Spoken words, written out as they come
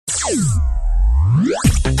Well,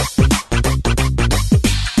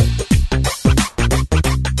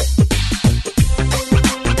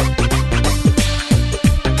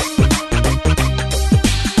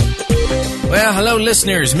 hello,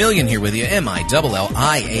 listeners. Millian here with you,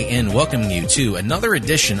 MILLIAN, welcoming you to another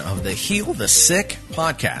edition of the Heal the Sick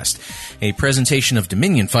podcast, a presentation of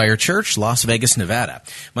Dominion Fire Church, Las Vegas, Nevada.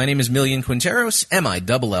 My name is Millian Quinteros,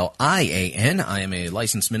 MILLIAN. I am a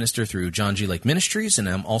licensed minister through John G. Lake Ministries, and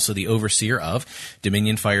I'm also the overseer of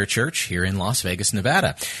Dominion Fire Church here in Las Vegas,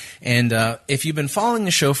 Nevada. And if you've been following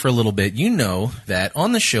the show for a little bit, you know that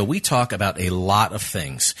on the show we talk about a lot of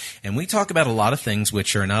things. And we talk about a lot of things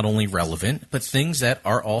which are not only relevant, but things that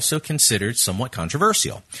are also considered somewhat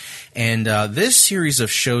controversial. And this series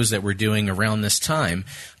of shows that we're doing around this time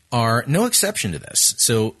are no exception to this.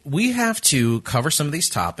 So we have to cover some of these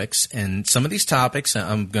topics, and some of these topics,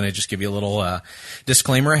 I'm going to just give you a little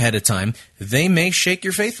disclaimer ahead of time, they may shake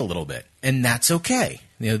your faith a little bit, and that's okay.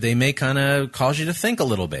 You know, they may kind of cause you to think a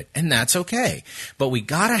little bit, and that's okay. But we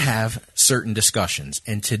got to have certain discussions,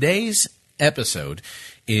 and today's episode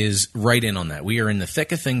is right in on that. We are in the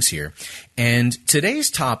thick of things here, and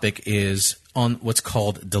today's topic is on what's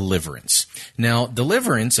called deliverance. Now,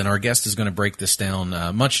 deliverance, and our guest is going to break this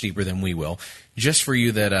down much deeper than we will. Just for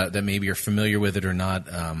you that maybe you're familiar with it or not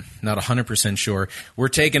 100% sure, we're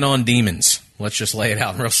taking on demons. Let's just lay it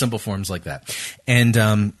out in real simple forms like that.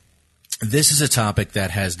 And this is a topic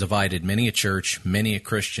that has divided many a church, many a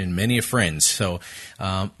Christian, many a friends. So,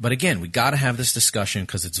 but again, we got to have this discussion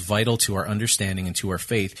because it's vital to our understanding and to our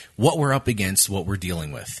faith, what we're up against, what we're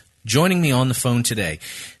dealing with. Joining me on the phone today,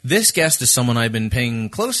 this guest is someone I've been paying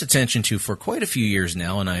close attention to for quite a few years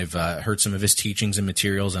now, and I've heard some of his teachings and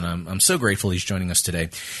materials, and I'm so grateful he's joining us today.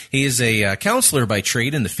 He is a counselor by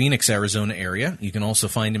trade in the Phoenix, Arizona area. You can also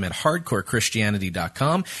find him at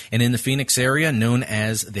hardcorechristianity.com, and in the Phoenix area, known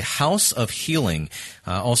as the House of Healing.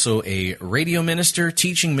 Also a radio minister,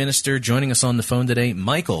 teaching minister. Joining us on the phone today,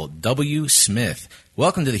 Michael W. Smith.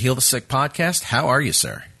 Welcome to the Heal the Sick podcast. How are you,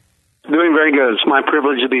 sir? Doing very good. It's my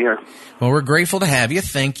privilege to be here. Well, we're grateful to have you.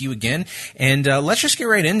 Thank you again. And let's just get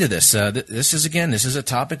right into this. This is a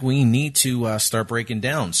topic we need to start breaking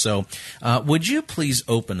down. So would you please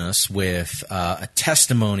open us with a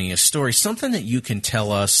testimony, a story, something that you can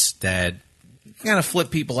tell us that kind of flip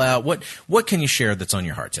people out? What can you share that's on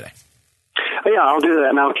your heart today? Yeah, I'll do that,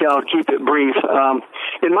 and I'll keep it brief.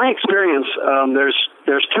 In my experience,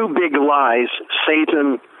 there's two big lies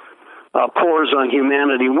Satan pours on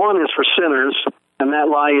humanity. One is for sinners, and that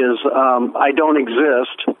lie is, I don't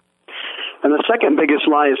exist. And the second biggest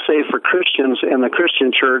lie is saved for Christians in the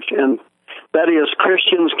Christian church, and that is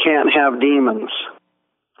Christians can't have demons.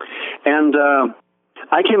 And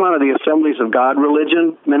I came out of the Assemblies of God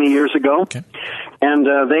religion many years ago, okay. And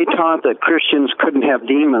they taught that Christians couldn't have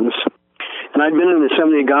demons. And I'd been in the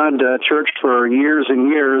Assembly of God church for years and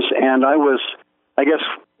years, and I was, I guess,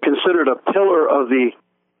 considered a pillar of the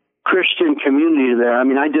Christian community there. I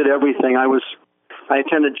mean, I did everything. I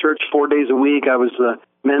attended church 4 days a week. I was the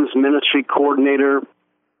men's ministry coordinator.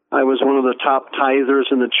 I was one of the top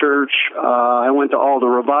tithers in the church. I went to all the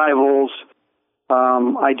revivals.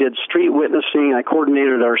 I did street witnessing. I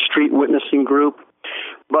coordinated our street witnessing group.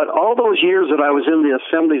 But all those years that I was in the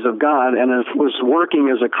Assemblies of God and was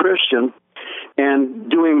working as a Christian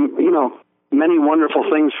and doing, many wonderful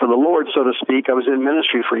things for the Lord, so to speak, I was in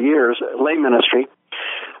ministry for years, lay ministry.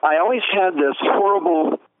 I always had this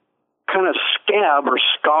horrible kind of scab or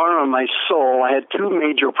scar on my soul. I had two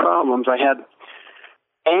major problems. I had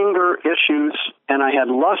anger issues and I had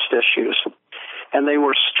lust issues. And they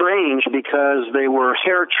were strange because they were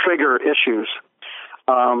hair trigger issues.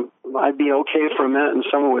 I'd be okay for a minute and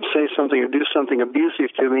someone would say something or do something abusive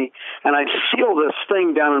to me, and I'd feel this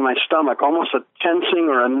thing down in my stomach, almost a tensing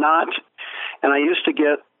or a knot, and I used to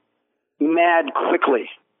get mad quickly.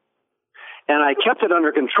 And I kept it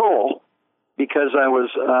under control because I was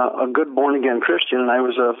a good born-again Christian, and I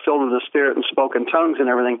was filled with the Spirit and spoke in tongues and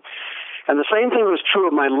everything. And the same thing was true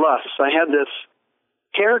of my lusts. I had this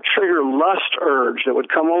hair-trigger lust urge that would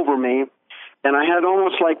come over me, and I had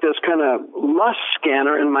almost like this kind of lust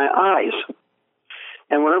scanner in my eyes.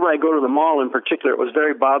 And whenever I go to the mall in particular, it was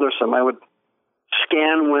very bothersome. I would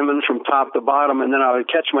scan women from top to bottom, and then I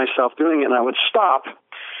would catch myself doing it, and I would stop.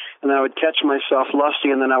 And I would catch myself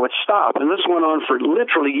lusting, and then I would stop. And this went on for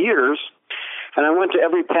literally years. And I went to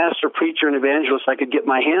every pastor, preacher, and evangelist I could get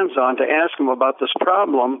my hands on to ask them about this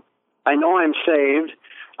problem. I know I'm saved.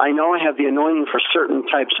 I know I have the anointing for certain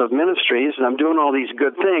types of ministries, and I'm doing all these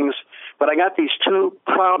good things. But I got these two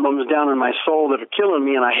problems down in my soul that are killing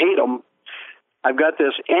me, and I hate them. I've got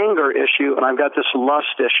this anger issue, and I've got this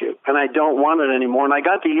lust issue, and I don't want it anymore. And I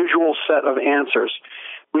got the usual set of answers.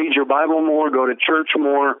 Read your Bible more, go to church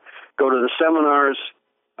more, go to the seminars,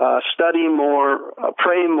 study more,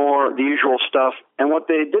 pray more, the usual stuff. And what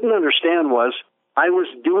they didn't understand was I was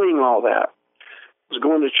doing all that. I was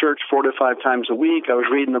going to church 4 to 5 times a week. I was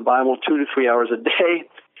reading the Bible 2 to 3 hours a day.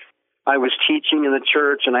 I was teaching in the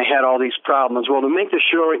church, and I had all these problems. Well, to make the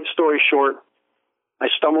story short, I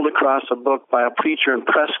stumbled across a book by a preacher in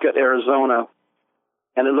Prescott, Arizona,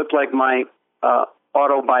 and it looked like my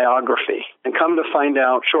autobiography. And come to find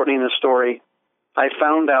out, shortening the story, I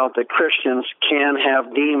found out that Christians can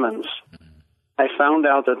have demons. I found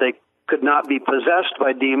out that they could not be possessed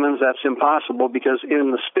by demons. That's impossible because in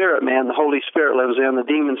the spirit man, the Holy Spirit lives in. The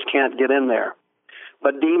demons can't get in there.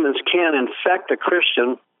 But demons can infect a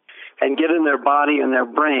Christian and get in their body and their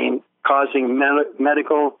brain, causing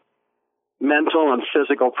mental, and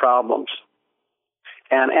physical problems.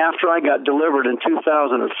 And after I got delivered in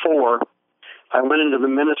 2004, I went into the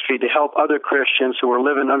ministry to help other Christians who were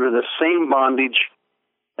living under the same bondage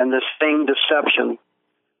and the same deception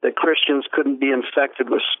that Christians couldn't be infected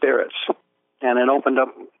with spirits. And it opened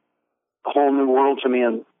up a whole new world to me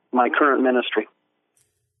in my current ministry.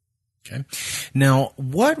 Okay. Now,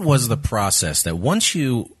 what was the process that once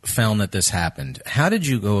you found that this happened, how did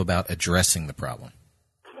you go about addressing the problem?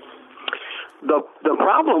 The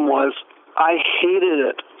problem was I hated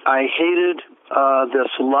it. I hated this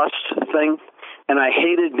lust thing, and I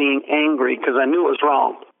hated being angry because I knew it was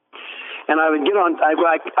wrong. And I would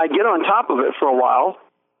I'd get on top of it for a while,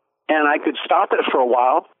 and I could stop it for a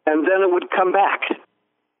while, and then it would come back.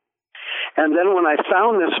 And then when I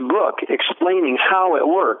found this book explaining how it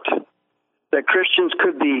worked, that Christians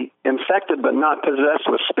could be infected but not possessed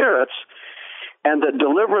with spirits, and that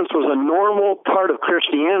deliverance was a normal part of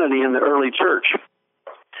Christianity in the early church,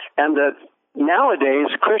 and that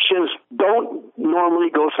nowadays Christians don't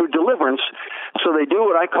normally go through deliverance, so they do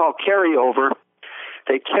what I call carryover.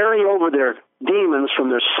 They carry over their demons from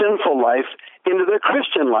their sinful life into their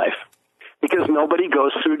Christian life because nobody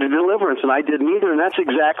goes through the deliverance, and I didn't either, and that's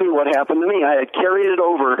exactly what happened to me. I had carried it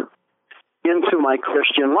over into my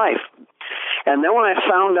Christian life. And then when I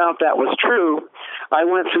found out that was true, I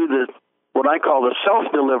went through what I call the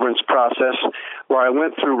self-deliverance process, where I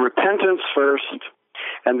went through repentance first,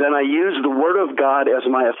 and then I used the Word of God as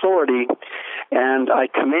my authority, and I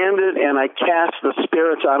commanded and I cast the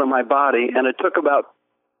spirits out of my body, and it took about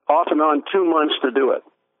off and on 2 months to do it.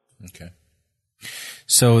 Okay.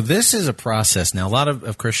 So this is a process. Now, a lot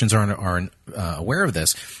of Christians aren't aware of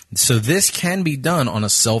this. So this can be done on a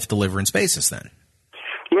self-deliverance basis then?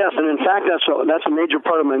 Yes, and in fact, that's a major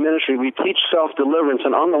part of my ministry. We teach self-deliverance,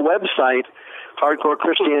 and on the website,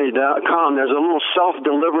 hardcorechristianity.com, there's a little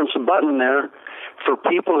self-deliverance button there for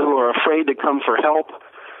people who are afraid to come for help,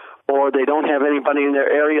 or they don't have anybody in their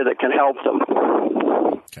area that can help them.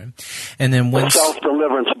 Okay. And then when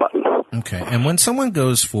self-deliverance button. Okay. And when someone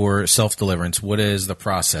goes for self-deliverance, what is the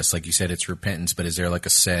process? Like you said, it's repentance, but is there like a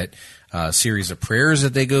set series of prayers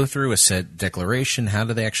that they go through, a set declaration? How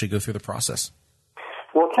do they actually go through the process?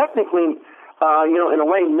 Well, technically, in a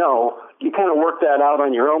way, no. You kind of work that out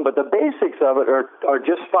on your own, but the basics of it are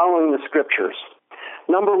just following the scriptures.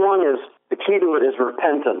 Number one is, the key to it is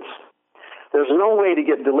repentance. There's no way to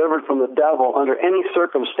get delivered from the devil under any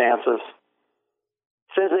circumstances,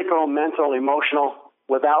 physical, mental, emotional,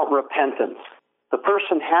 without repentance. The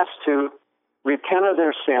person has to repent of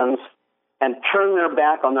their sins and turn their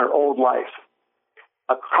back on their old life.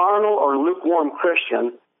 A carnal or lukewarm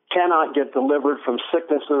Christian cannot get delivered from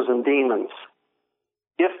sicknesses and demons.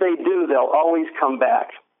 If they do, they'll always come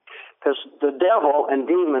back. Because the devil and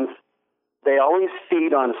demons, they always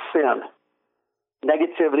feed on sin.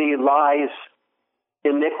 Negativity, lies,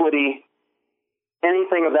 iniquity,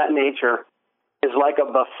 anything of that nature is like a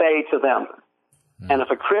buffet to them. And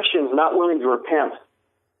if a Christian is not willing to repent,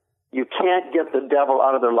 you can't get the devil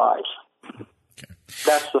out of their lives. Okay.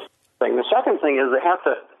 That's the thing. The second thing is they have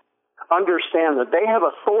to understand that they have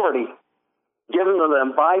authority given to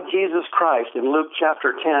them by Jesus Christ in Luke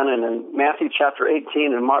chapter 10 and in Matthew chapter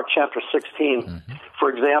 18 and Mark chapter 16,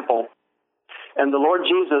 for example. And the Lord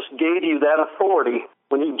Jesus gave you that authority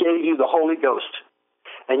when he gave you the Holy Ghost.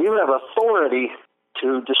 And you have authority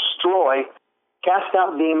to destroy, cast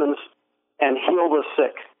out demons, and heal the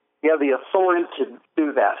sick. You have the authority to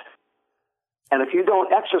do that. And if you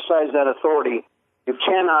don't exercise that authority, you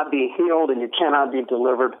cannot be healed and you cannot be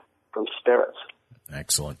delivered from spirits.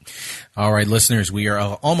 Excellent. All right, listeners, we are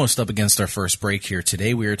almost up against our first break here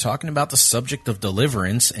today. We are talking about the subject of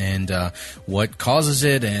deliverance and what causes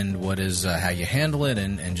it and what is how you handle it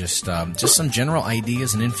and just some general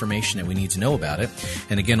ideas and information that we need to know about it.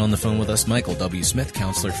 And again, on the phone with us, Michael W. Smith,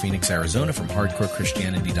 counselor, Phoenix, Arizona, from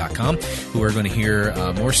HardcoreChristianity.com, who are going to hear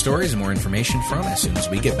more stories and more information from as soon as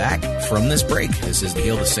we get back from this break. This is the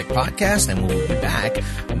Heal the Sick podcast, and we'll be back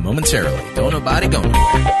momentarily. Don't nobody go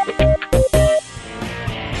nowhere.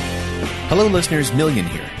 Hello, listeners. Million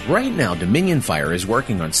here. Right now, Dominion Fire is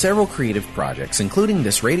working on several creative projects, including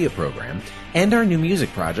this radio program and our new music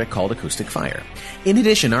project called Acoustic Fire. In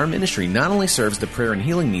addition, our ministry not only serves the prayer and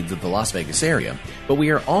healing needs of the Las Vegas area, but we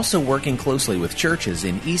are also working closely with churches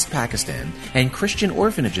in East Pakistan and Christian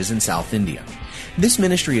orphanages in South India. This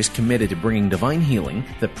ministry is committed to bringing divine healing,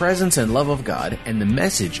 the presence and love of God, and the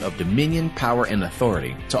message of dominion, power, and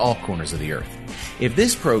authority to all corners of the earth. If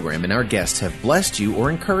this program and our guests have blessed you or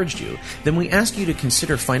encouraged you, then we ask you to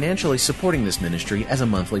consider financially supporting this ministry as a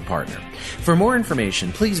monthly partner. For more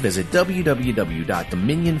information, please visit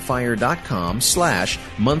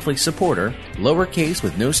www.dominionfire.com/monthly supporter, lowercase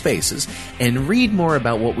with no spaces, and read more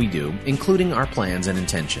about what we do, including our plans and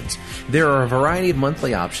intentions. There are a variety of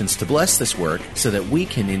monthly options to bless this work so that we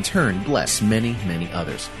can in turn bless many, many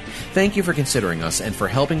others. Thank you for considering us and for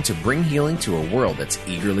helping to bring healing to a world that's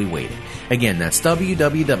eagerly waiting. Again, that's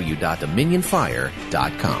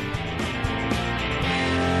www.dominionfire.com.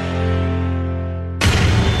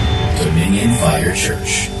 Dominion Fire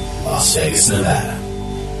Church, Las Vegas, Nevada.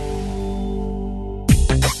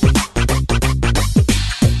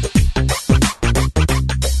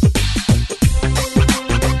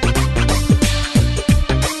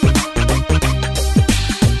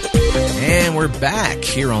 We're back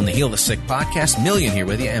here on the Heal the Sick podcast. Million here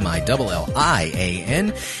with you,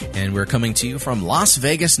 MILLIAN, and we're coming to you from Las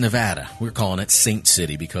Vegas, Nevada. We're calling it Saint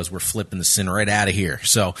City because we're flipping the sin right out of here.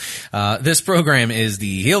 So this program is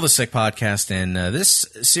the Heal the Sick podcast, and this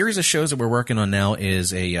series of shows that we're working on now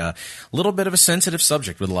is a little bit of a sensitive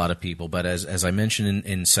subject with a lot of people. But as I mentioned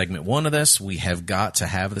in segment one of this, we have got to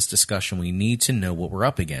have this discussion. We need to know what we're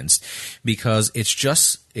up against because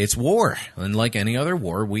it's war. And like any other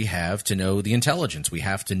war, we have to know the intelligence. We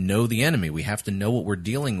have to know the enemy. We have to know what we're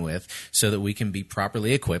dealing with so that we can be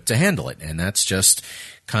properly equipped to handle it. And that's just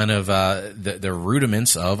kind of the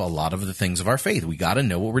rudiments of a lot of the things of our faith. We got to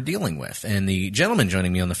know what we're dealing with. And the gentleman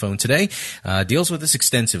joining me on the phone today deals with this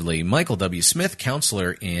extensively. Michael W. Smith,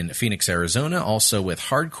 counselor in Phoenix, Arizona, also with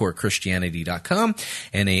HardcoreChristianity.com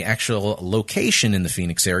and a actual location in the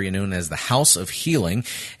Phoenix area known as the House of Healing.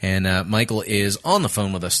 And Michael is on the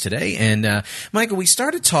phone with us today. And Michael, we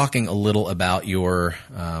started talking a little about your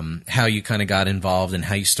how you kind of got involved and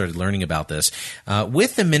how you started learning about this.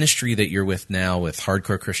 With the ministry that you're with now with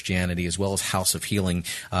Hardcore Christianity as well as House of Healing,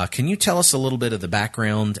 can you tell us a little bit of the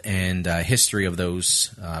background and history of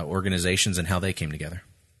those organizations and how they came together?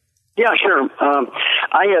 Yeah, sure.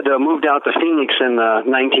 I had moved out to Phoenix in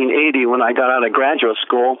 1980 when I got out of graduate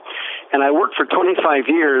school, and I worked for 25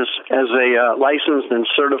 years as a licensed and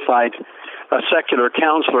certified secular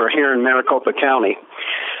counselor here in Maricopa County.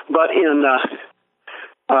 But in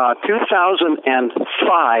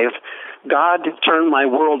 2005, God turned my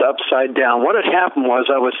world upside down. What had happened was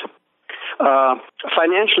I was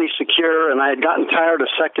financially secure, and I had gotten tired of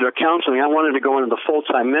secular counseling. I wanted to go into the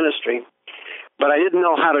full-time ministry, but I didn't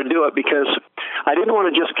know how to do it because I didn't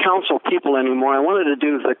want to just counsel people anymore. I wanted to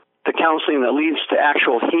do the counseling that leads to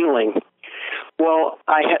actual healing. Well,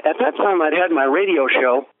 at that time, I'd had my radio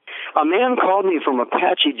show. A man called me from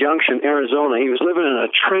Apache Junction, Arizona. He was living in a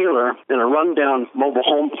trailer in a rundown mobile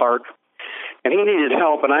home park, and he needed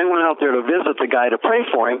help, and I went out there to visit the guy to pray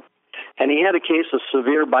for him, and he had a case of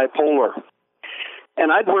severe bipolar.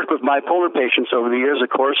 And I'd worked with bipolar patients over the years, of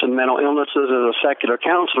course, and mental illnesses as a secular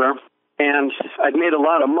counselor, and I'd made a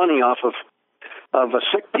lot of money off of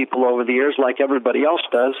sick people over the years like everybody else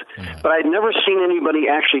does, but I'd never seen anybody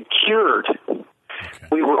actually cured. Okay.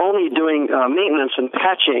 We were only doing maintenance and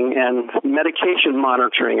patching and medication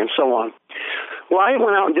monitoring and so on. Well, I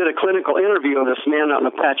went out and did a clinical interview of this man out in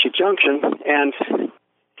Apache Junction, and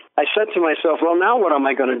I said to myself, well, now what am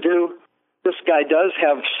I going to do? This guy does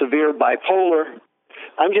have severe bipolar.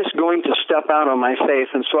 I'm just going to step out on my faith.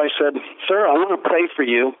 And so I said, sir, I want to pray for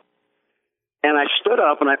you. And I stood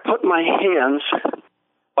up and I put my hands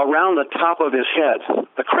around the top of his head,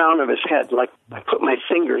 the crown of his head, like I put my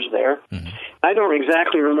fingers there. Mm-hmm. I don't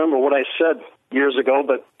exactly remember what I said years ago,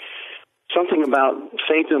 but something about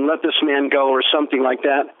Satan, let this man go, or something like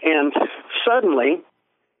that. And suddenly,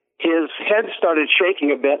 his head started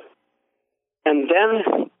shaking a bit, and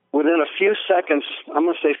then within a few seconds, I'm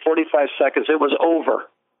going to say 45 seconds, it was over.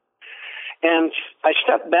 And I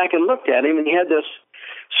stepped back and looked at him, and he had this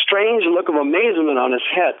strange look of amazement on his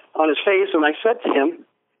face, and I said to him,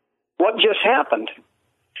 "What just happened?"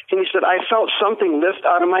 And he said, "I felt something lift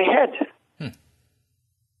out of my head."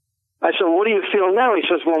 I said, "What do you feel now?" He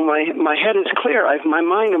says, "Well, my head is clear. My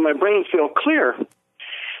mind and my brain feel clear."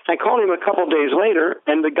 I called him a couple days later,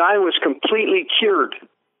 and the guy was completely cured.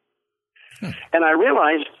 And I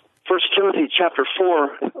realized, 1 Timothy chapter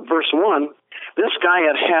 4, verse 1, this guy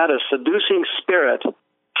had a seducing spirit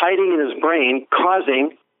hiding in his brain,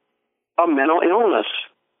 causing a mental illness.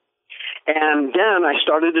 And then I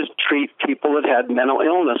started to treat people that had mental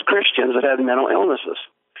illness, Christians that had mental illnesses,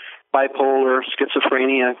 bipolar,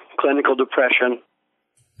 schizophrenia, clinical depression,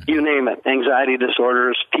 you name it, anxiety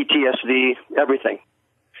disorders, PTSD, everything.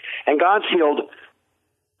 And God's healed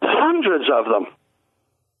hundreds of them.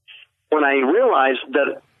 When I realized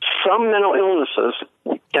that some mental illnesses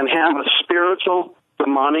can have a spiritual,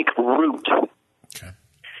 demonic root. Okay.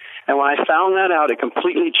 And when I found that out, it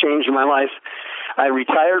completely changed my life. I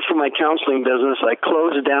retired from my counseling business. I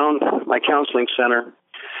closed down my counseling center,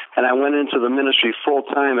 and I went into the ministry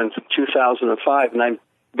full-time in 2005, and I've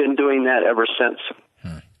been doing that ever since.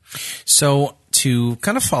 So to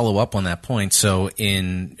kind of follow up on that point, so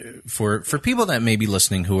for people that may be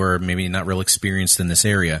listening who are maybe not real experienced in this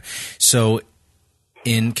area, so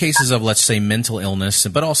in cases of, let's say, mental illness,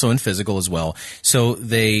 but also in physical as well, so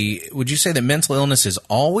would you say that mental illness is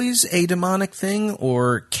always a demonic thing,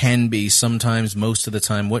 or can be sometimes, most of the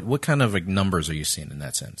time? What kind of numbers are you seeing in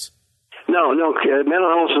that sense? No, mental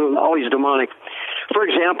illness is always demonic. For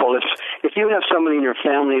example, if you have somebody in your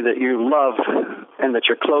family that you love and that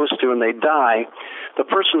you're close to and they die, the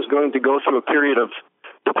person's going to go through a period of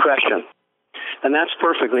depression. And that's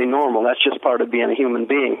perfectly normal. That's just part of being a human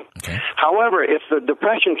being. Okay. However, if the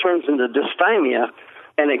depression turns into dysthymia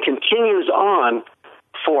and it continues on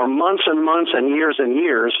for months and months and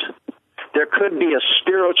years, there could be a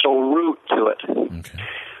spiritual root to it. Okay.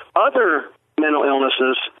 Other mental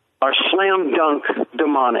illnesses are slam dunk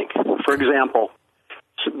demonic. For example,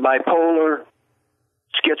 bipolar,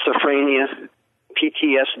 schizophrenia,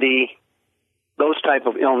 PTSD, those type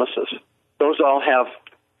of illnesses. Those all have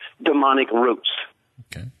demonic roots.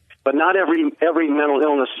 Okay. But not every mental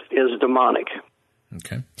illness is demonic.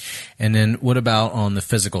 Okay. And then what about on the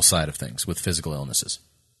physical side of things with physical illnesses?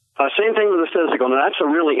 Same thing with the physical. Now, that's a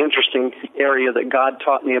really interesting area that God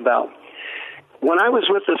taught me about. When I was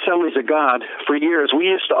with the Assemblies of God for years, we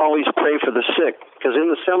used to always pray for the sick, because in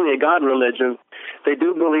the Assembly of God religion, they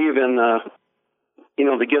do believe in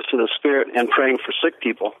the gifts of the Spirit and praying for sick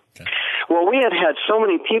people. Okay. Well, we had so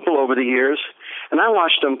many people over the years, and I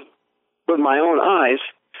watched them with my own eyes,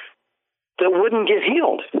 that wouldn't get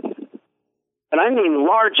healed. And I mean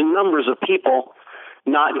large numbers of people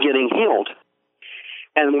not getting healed.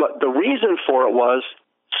 And what the reason for it was,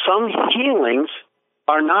 some healings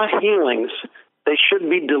are not healings. They should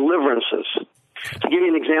be deliverances. To give you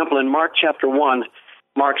an example, in Mark chapter 1,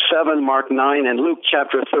 Mark 7, Mark 9, and Luke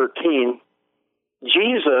chapter 13,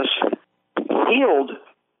 Jesus healed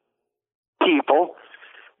people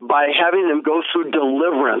by having them go through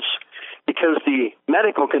deliverance, because the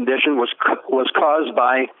medical condition was caused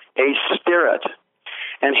by a spirit.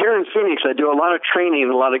 And here in Phoenix, I do a lot of training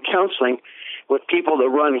and a lot of counseling with people that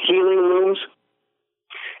run healing rooms,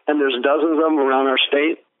 and there's dozens of them around our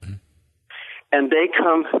state. And they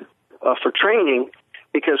come for training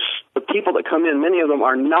because the people that come in, many of them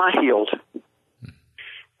are not healed.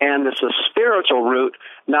 And it's a spiritual root,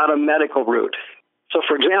 not a medical root. So,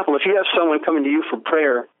 for example, if you have someone coming to you for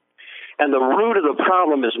prayer and the root of the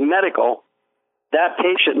problem is medical, that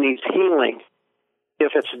patient needs healing.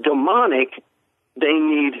 If it's demonic, they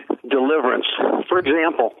need deliverance. For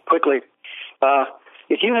example, quickly,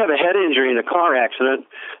 if you have a head injury in a car accident,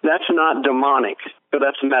 that's not demonic, but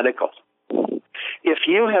that's medical. If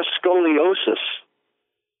you have scoliosis,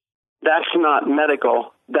 that's not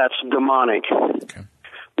medical, that's demonic. Okay.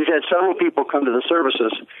 We've had several people come to the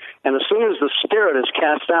services, and as soon as the spirit is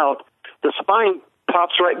cast out, the spine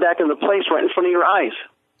pops right back into place right in front of your eyes.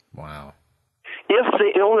 Wow. If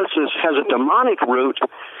the illness has a demonic root,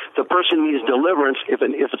 the person needs deliverance. If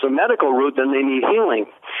it's a medical root, then they need healing.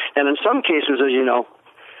 And in some cases, as you know,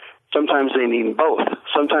 sometimes they need both.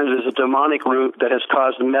 Sometimes there's a demonic root that has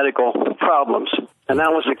caused medical problems. And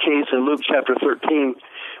that was the case in Luke chapter 13,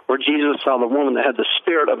 where Jesus saw the woman that had the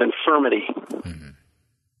spirit of infirmity. Mm-hmm.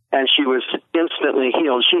 And she was instantly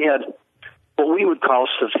healed. She had what we would call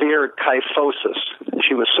severe kyphosis.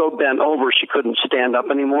 She was so bent over she couldn't stand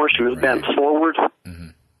up anymore. She was bent forward. Mm-hmm.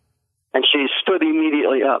 And she stood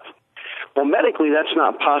immediately up. Well, medically, that's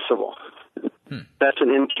not possible. That's an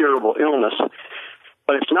incurable illness.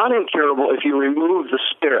 But it's not incurable if you remove the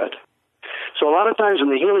spirit. So a lot of times in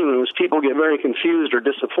the healing rooms, people get very confused or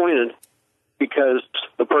disappointed because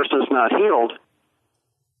the person's not healed.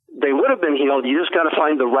 They would have been healed. You just got to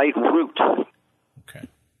find the right route. Okay.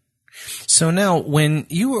 So now, when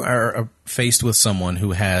you are faced with someone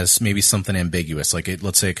who has maybe something ambiguous, like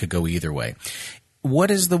let's say it could go either way,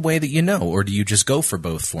 what is the way that you know, or do you just go for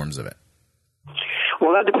both forms of it?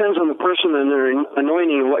 Well, that depends on the person and their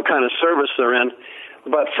anointing and what kind of service they're in.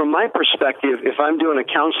 But from my perspective, if I'm doing a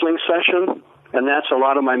counseling session, and that's a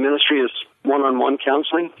lot of my ministry is one-on-one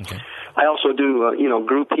counseling. Okay. I also do,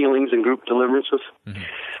 group healings and group deliverances. Mm-hmm.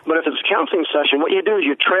 But if it's a counseling session, what you do is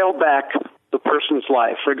you trail back the person's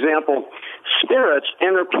life. For example, spirits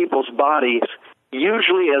enter people's bodies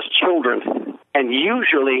usually as children and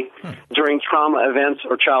usually during trauma events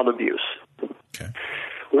or child abuse. Okay.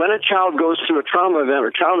 When a child goes through a trauma event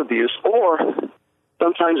or child abuse, or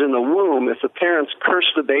sometimes in the womb, if the parents curse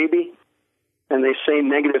the baby and they say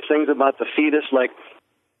negative things about the fetus, like,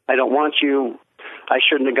 I don't want you, I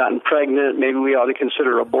shouldn't have gotten pregnant, maybe we ought to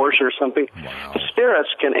consider abortion or something. Wow.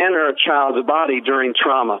 Spirits can enter a child's body during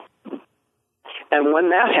trauma. And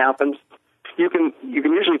when that happens, you can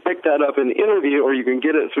usually pick that up in the interview, or you can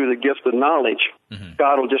get it through the gift of knowledge. Mm-hmm.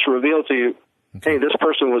 God will just reveal to you, hey, this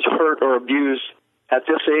person was hurt or abused at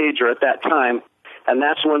this age or at that time, and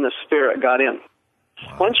that's when the spirit got in.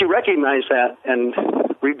 Wow. Once you recognize that and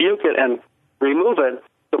rebuke it and remove it,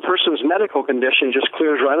 the person's medical condition just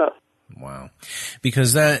clears right up. Wow.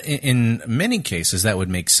 Because that, in many cases, that would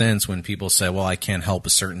make sense when people say, well, I can't help a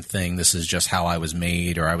certain thing. This is just how I was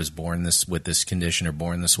made, or I was born with this condition or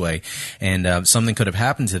born this way. And something could have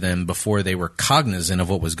happened to them before they were cognizant of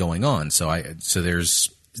what was going on. So there's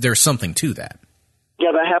something to that.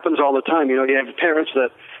 Yeah, that happens all the time. You have parents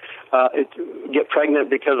that get pregnant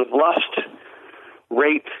because of lust,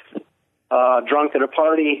 rape, drunk at a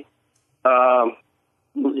party.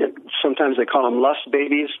 Sometimes they call them lust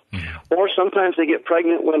babies. Mm-hmm. Or sometimes they get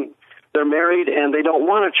pregnant when they're married and they don't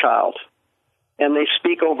want a child. And they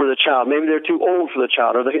speak over the child. Maybe they're too old for the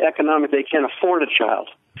child, or they can't afford a child.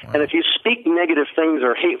 Wow. And if you speak negative things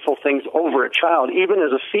or hateful things over a child, even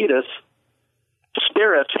as a fetus,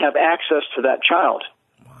 spirits have access to that child.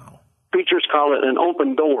 Wow. Preachers call it an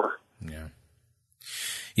open door. Yeah.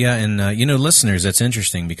 Yeah, and listeners, that's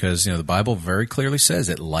interesting because the Bible very clearly says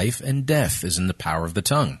that life and death is in the power of the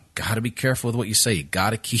tongue. Got to be careful with what you say. You got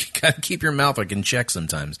to keep your mouth like in check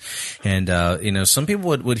sometimes. And some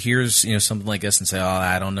people would hear something like this and say, "Oh,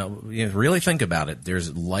 I don't know." Really think about it.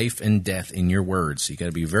 There's life and death in your words. You got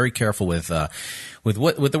to be very careful with the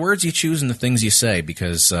words you choose and the things you say,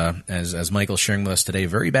 because as Michael's sharing with us today,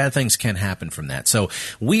 very bad things can happen from that. So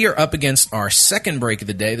we are up against our second break of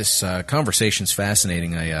the day. This conversation's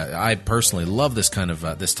fascinating. I personally love this kind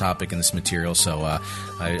of this topic and this material. So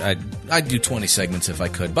I'd do 20 segments if I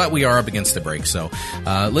could. But we are up against the break. So,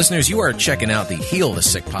 listeners, you are checking out the Heal the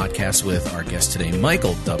Sick podcast with our guest today,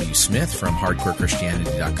 Michael W. Smith from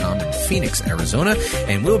HardcoreChristianity.com in Phoenix, Arizona.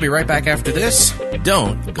 And we'll be right back after this.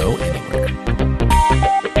 Don't go anywhere.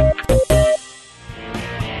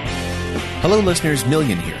 Hello, listeners.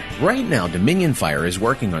 Million here. Right now, Dominion Fire is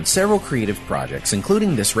working on several creative projects,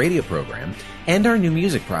 including this radio program and our new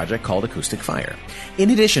music project called Acoustic Fire. In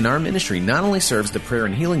addition, our ministry not only serves the prayer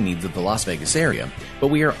and healing needs of the Las Vegas area, but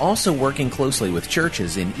we are also working closely with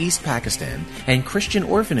churches in East Pakistan and Christian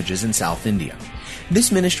orphanages in South India.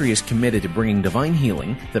 This ministry is committed to bringing divine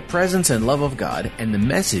healing, the presence and love of God, and the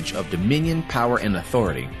message of dominion, power, and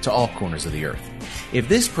authority to all corners of the earth. If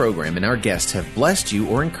this program and our guests have blessed you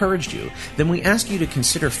or encouraged you, then we ask you to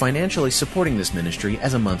consider financially supporting this ministry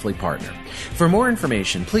as a monthly partner. For more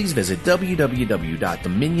information, please visit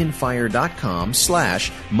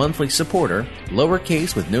www.dominionfire.com/monthly supporter,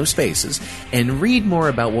 lowercase with no spaces, and read more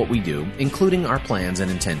about what we do, including our plans and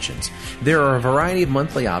intentions. There are a variety of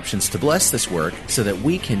monthly options to bless this work so that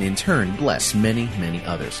we can in turn bless many, many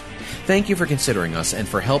others. Thank you for considering us and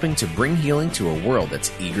for helping to bring healing to a world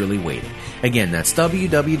that's eagerly waiting. Again, that's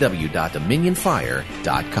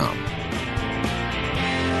www.dominionfire.com.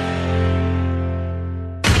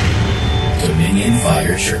 Dominion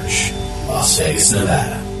Fire Church, Las Vegas,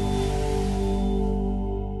 Nevada.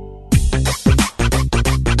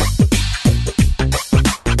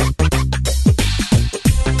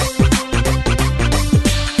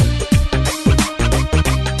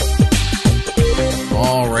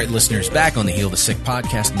 listeners, back on the Heal the Sick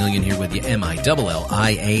podcast. Millian here with you,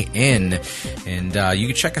 MILLIAN. And you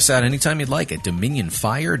can check us out anytime you'd like at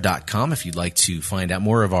DominionFire.com if you'd like to find out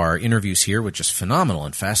more of our interviews here with just phenomenal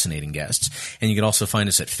and fascinating guests. And you can also find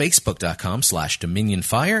us at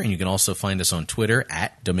Facebook.com/DominionFire. And you can also find us on Twitter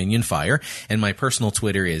at DominionFire. And my personal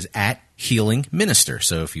Twitter is at Healing Minister.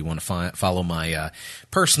 So if you want to follow my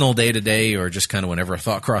personal day-to-day or just kind of whenever a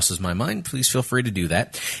thought crosses my mind, please feel free to do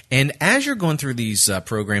that. And as you're going through these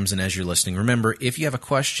programs and as you're listening, remember, if you have a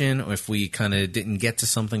question or if we kind of didn't get to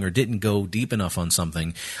something or didn't go deep enough on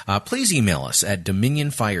something, please email us at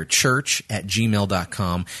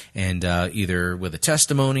dominionfirechurch@gmail.com and either with a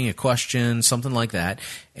testimony, a question, something like that.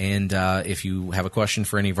 And if you have a question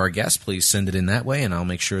for any of our guests, please send it in that way, and I'll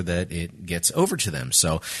make sure that it gets over to them.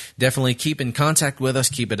 So definitely keep in contact with us,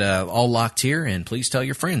 keep it all locked here, and please tell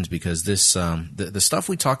your friends, because this the stuff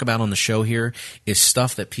we talk about on the show here is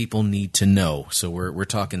stuff that people need to know. So we're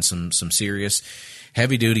talking some serious,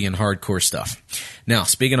 heavy-duty and hardcore stuff. Now,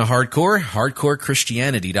 speaking of hardcore,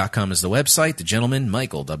 hardcorechristianity.com is the website. The gentleman,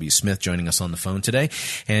 Michael W. Smith, joining us on the phone today.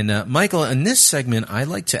 And Michael, in this segment, I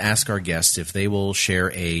like to ask our guests if they will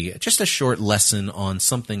share just a short lesson on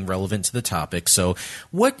something relevant to the topic. So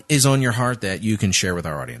what is on your heart that you can share with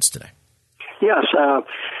our audience today? Yes,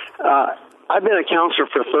 I've been a counselor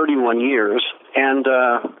for 31 years, and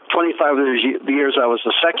 25 of those years I was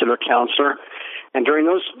a secular counselor. And during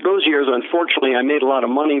those years, unfortunately, I made a lot of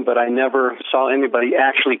money, but I never saw anybody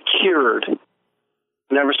actually cured.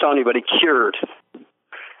 Never saw anybody cured.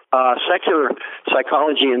 Secular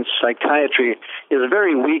psychology and psychiatry is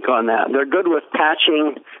very weak on that. They're good with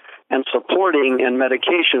patching and supporting and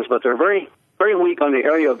medications, but they're very, very weak on the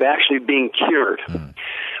area of actually being cured.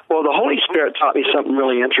 Well, the Holy Spirit taught me something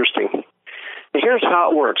really interesting. And here's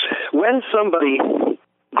how it works. When somebody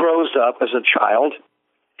grows up as a child,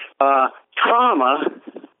 trauma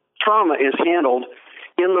is handled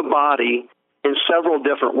in the body in several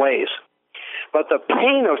different ways. But the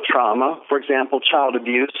pain of trauma, for example, child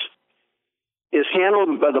abuse, is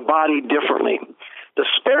handled by the body differently. The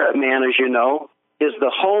spirit man, as you know, is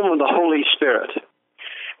the home of the Holy Spirit.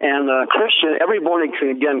 And every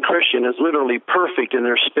born-again Christian is literally perfect in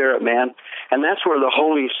their spirit man, and that's where the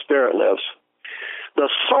Holy Spirit lives. The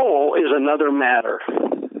soul is another matter.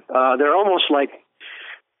 They're almost like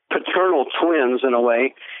paternal twins in a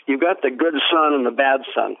way. You've got the good son and the bad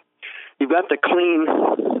son. You've got the clean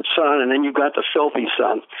son, and then you've got the filthy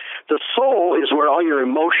son. The soul is where all your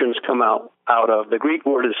emotions come out of. The Greek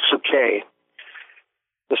word is psyche.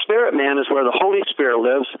 The spirit man is where the Holy Spirit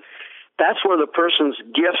lives. That's where the person's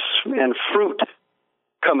gifts and fruit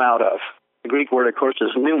come out of. The Greek word, of course,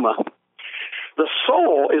 is pneuma. The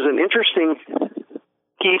soul is an interesting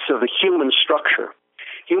piece of the human structure.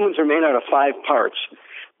 Humans are made out of 5 parts: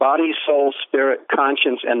 body, soul, spirit,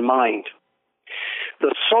 conscience, and mind.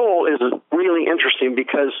 The soul is really interesting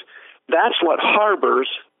because that's what harbors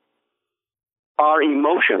our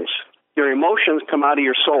emotions. Your emotions come out of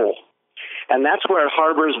your soul. And that's where it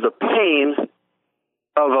harbors the pain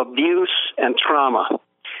of abuse and trauma.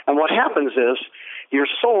 And what happens is your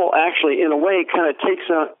soul actually, in a way, kind of takes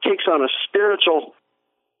on a spiritual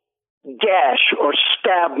gash or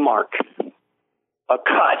stab mark, a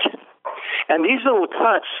cut. And these little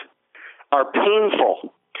cuts are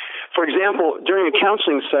painful. For example, during a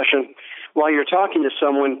counseling session, while you're talking to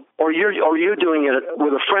someone, or you're doing it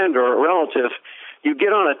with a friend or a relative, you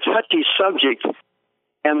get on a touchy subject,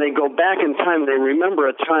 and they go back in time. They remember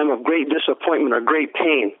a time of great disappointment or great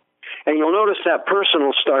pain, and you'll notice that person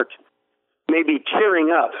will start maybe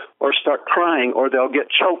tearing up or start crying, or they'll get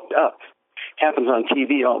choked up. Happens on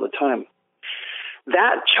TV all the time.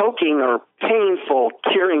 That choking or painful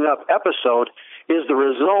tearing up episode is the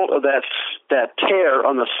result of that tear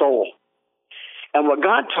on the soul. And what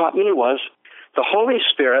God taught me was the Holy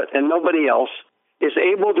Spirit and nobody else is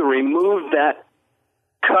able to remove that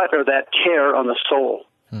cut or that tear on the soul.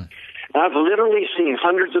 And I've literally seen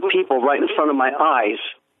hundreds of people right in front of my eyes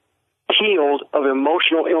healed of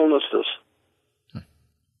emotional illnesses.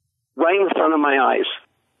 Right in front of my eyes.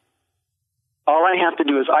 All I have to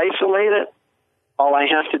do is isolate it. All I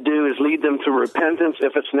have to do is lead them to repentance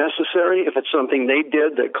if it's necessary, if it's something they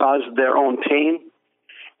did that caused their own pain.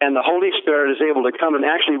 And the Holy Spirit is able to come and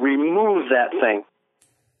actually remove that thing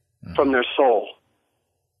from their soul.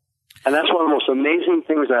 And that's one of the most amazing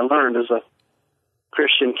things I learned as a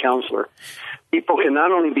Christian counselor. People can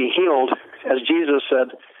not only be healed, as Jesus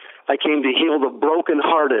said, I came to heal the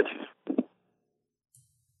brokenhearted.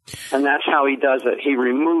 And that's how he does it. He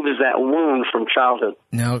removes that wound from childhood.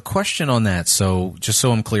 Now, a question on that. So, just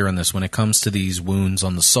so I'm clear on this, when it comes to these wounds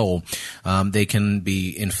on the soul, they can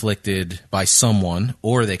be inflicted by someone,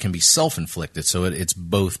 or they can be self-inflicted. So, it's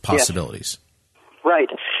both possibilities. Yes. Right.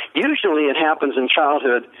 Usually, it happens in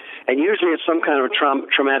childhood, and usually it's some kind of a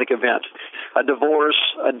traumatic event: a divorce,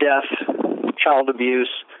 a death, child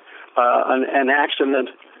abuse, an accident,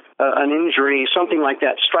 an injury, something like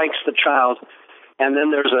that strikes the child. And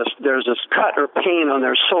then there's this cut or pain on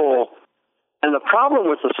their soul. And the problem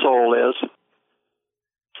with the soul is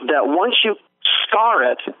that once you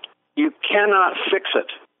scar it, you cannot fix it.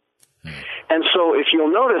 And so if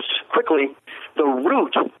you'll notice quickly, the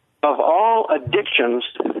root of all addictions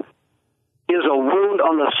is a wound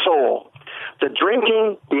on the soul. The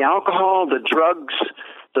drinking, the alcohol, the drugs,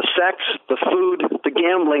 the sex, the food, the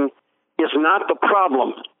gambling is not the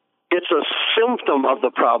problem. It's a symptom of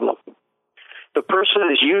the problem. The person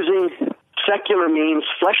is using secular means,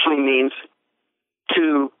 fleshly means,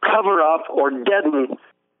 to cover up or deaden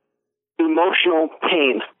emotional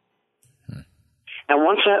pain. And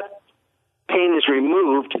once that pain is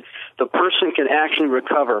removed, the person can actually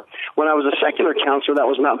recover. When I was a secular counselor, that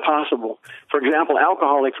was not possible. For example,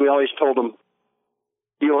 alcoholics, we always told them,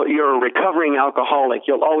 you're a recovering alcoholic.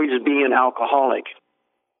 You'll always be an alcoholic.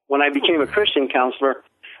 When I became a Christian counselor,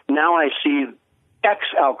 now I see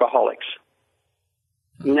ex-alcoholics.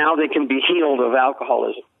 Now they can be healed of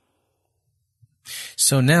alcoholism.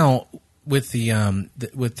 So now, with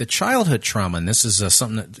the childhood trauma, and this is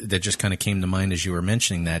something that just kind of came to mind as you were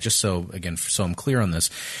mentioning that, just so I'm clear on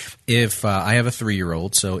this, if I have a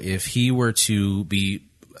 3-year-old, so if he were to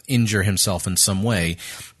injure himself in some way,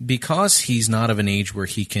 because he's not of an age where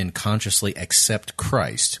he can consciously accept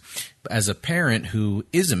Christ, as a parent who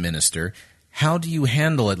is a minister, how do you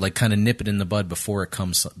handle it, like kind of nip it in the bud before it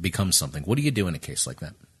becomes something? What do you do in a case like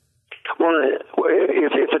that? Well,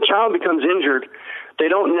 if a child becomes injured, they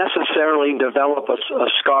don't necessarily develop a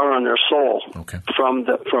scar on their soul from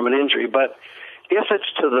an injury. But if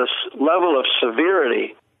it's to this level of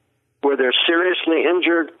severity where they're seriously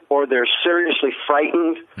injured or they're seriously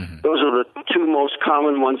frightened, those are the two most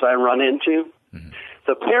common ones I run into.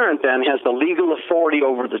 The parent then has the legal authority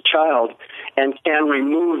over the child and can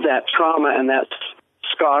remove that trauma and that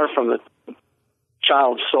scar from the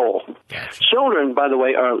child's soul. Children, by the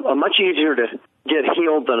way, are much easier to get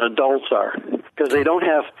healed than adults are because they don't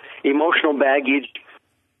have emotional baggage.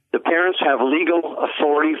 The parents have legal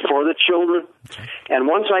authority for the children. And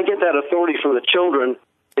once I get that authority from the children,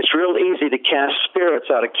 it's real easy to cast spirits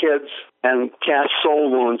out of kids and cast soul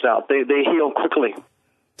wounds out. They heal quickly.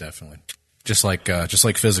 Definitely. Just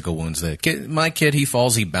like physical wounds. My kid, he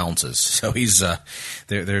falls, he bounces. So he's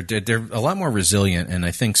they're a lot more resilient, and I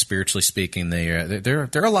think spiritually speaking, they're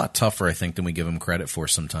a lot tougher, I think, than we give them credit for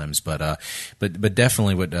sometimes. But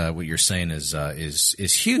definitely what you're saying is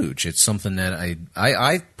huge. It's something that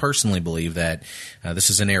I personally believe that this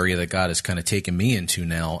is an area that God has kind of taken me into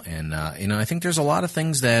now, and I think there's a lot of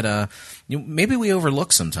things that maybe we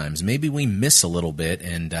overlook sometimes, maybe we miss a little bit,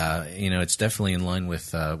 and it's definitely in line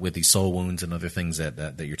with these soul wounds and other things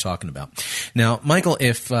that you're talking about. Now, Michael,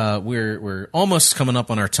 if we're almost coming up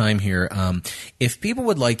on our time here, if people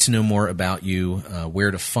would like to know more about you, where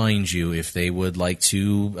to find you, if they would like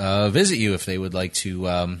to visit you, if they would like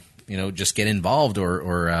to just get involved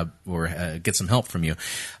or get some help from you,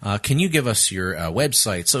 can you give us your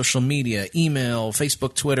website, social media, email,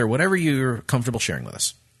 Facebook, Twitter, whatever you're comfortable sharing with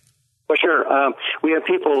us? Well, sure. We have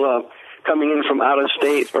people coming in from out of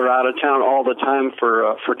state or out of town all the time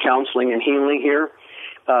for counseling and healing here,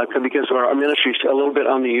 because our ministry is a little bit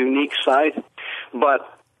on the unique side. But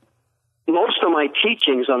most of my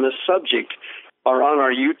teachings on this subject are on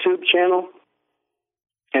our YouTube channel.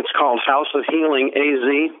 It's called House of Healing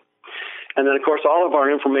AZ. And then, of course, all of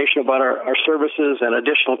our information about our services and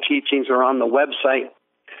additional teachings are on the website,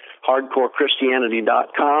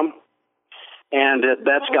 hardcorechristianity.com. And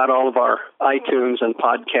that's got all of our iTunes and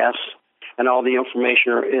podcasts, and all the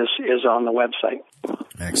information is on the website.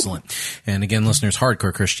 Excellent. And again, listeners,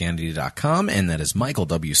 hardcorechristianity.com, and that is Michael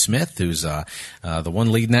W. Smith, who's the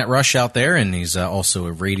one leading that rush out there, and he's also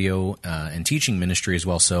a radio and teaching ministry as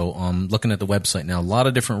well. So looking at the website now, a lot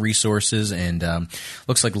of different resources, and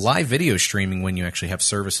looks like live video streaming when you actually have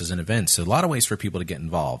services and events. So a lot of ways for people to get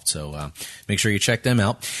involved. So make sure you check them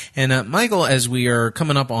out. And Michael, as we are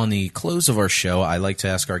coming up on the close of our show, I like to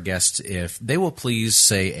ask our guests if they will please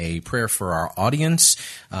say a prayer for our audience,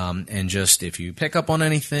 and just if you pick up on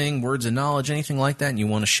anything, words of knowledge, anything like that, and you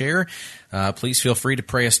want to share, please feel free to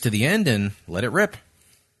pray us to the end and let it rip.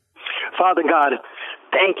 Father God,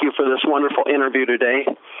 thank you for this wonderful interview today.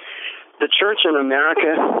 The church in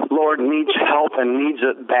America, Lord, needs help and needs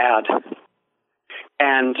it bad.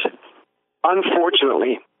 And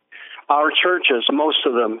unfortunately, our churches, most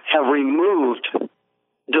of them, have removed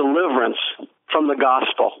deliverance from the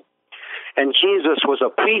gospel. And Jesus was a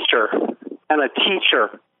preacher and a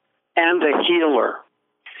teacher and a healer.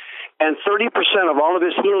 And 30% of all of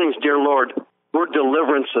his healings, dear Lord, were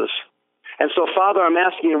deliverances. And so, Father, I'm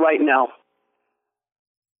asking you right now,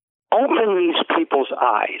 open these people's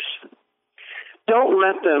eyes. Don't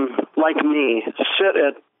let them, like me, sit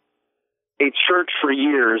at a church for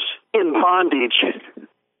years in bondage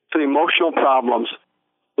to emotional problems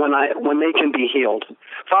when they can be healed.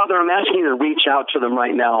 Father, I'm asking you to reach out to them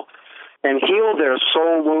right now and heal their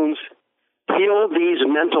soul wounds, heal these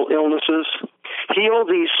mental illnesses, heal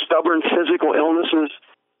these stubborn physical illnesses.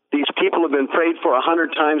 These people have been prayed for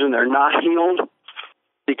 100 times and they're not healed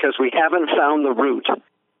because we haven't found the root.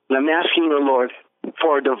 And I'm asking you, Lord,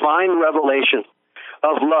 for a divine revelation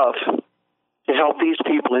of love to help these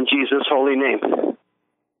people in Jesus' holy name.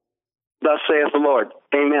 Thus saith the Lord.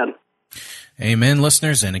 Amen. Amen,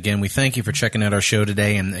 listeners. And again, we thank you for checking out our show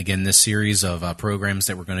today. And again, this series of programs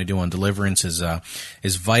that we're going to do on deliverance is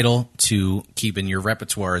vital to keep in your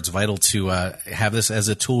repertoire. It's vital to have this as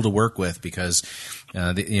a tool to work with because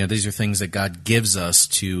these are things that God gives us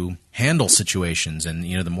to handle situations. And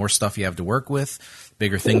the more stuff you have to work with,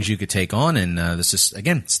 bigger things you could take on. And this is,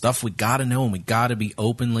 again, stuff we got to know and we got to be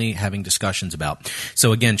openly having discussions about.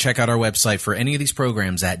 So again, check out our website for any of these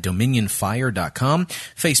programs at DominionFire.com,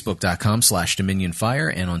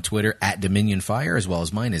 Facebook.com/DominionFire, and on Twitter at DominionFire, as well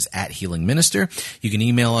as mine is at Healing Minister. You can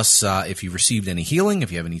email us if you've received any healing,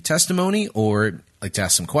 if you have any testimony, or like to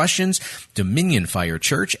ask some questions,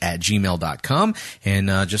 DominionFireChurch@gmail.com.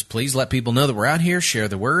 And just please let people know that we're out here, share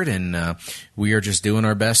the word, and we are just doing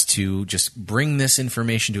our best to just bring this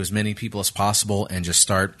information to as many people as possible and just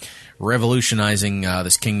start revolutionizing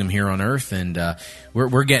this kingdom here on earth. And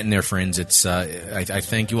we're getting there, friends. It's I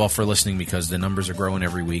thank you all for listening because the numbers are growing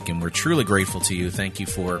every week, and we're truly grateful to you. Thank you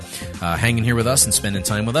for hanging here with us and spending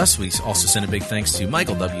time with us. We also send a big thanks to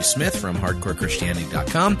Michael W. Smith from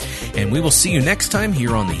HardcoreChristianity.com, and we will see you next time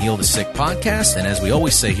here on the Heal the Sick podcast. And as we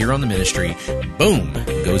always say here on the ministry, boom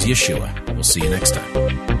goes Yeshua. We'll see you next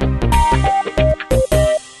time.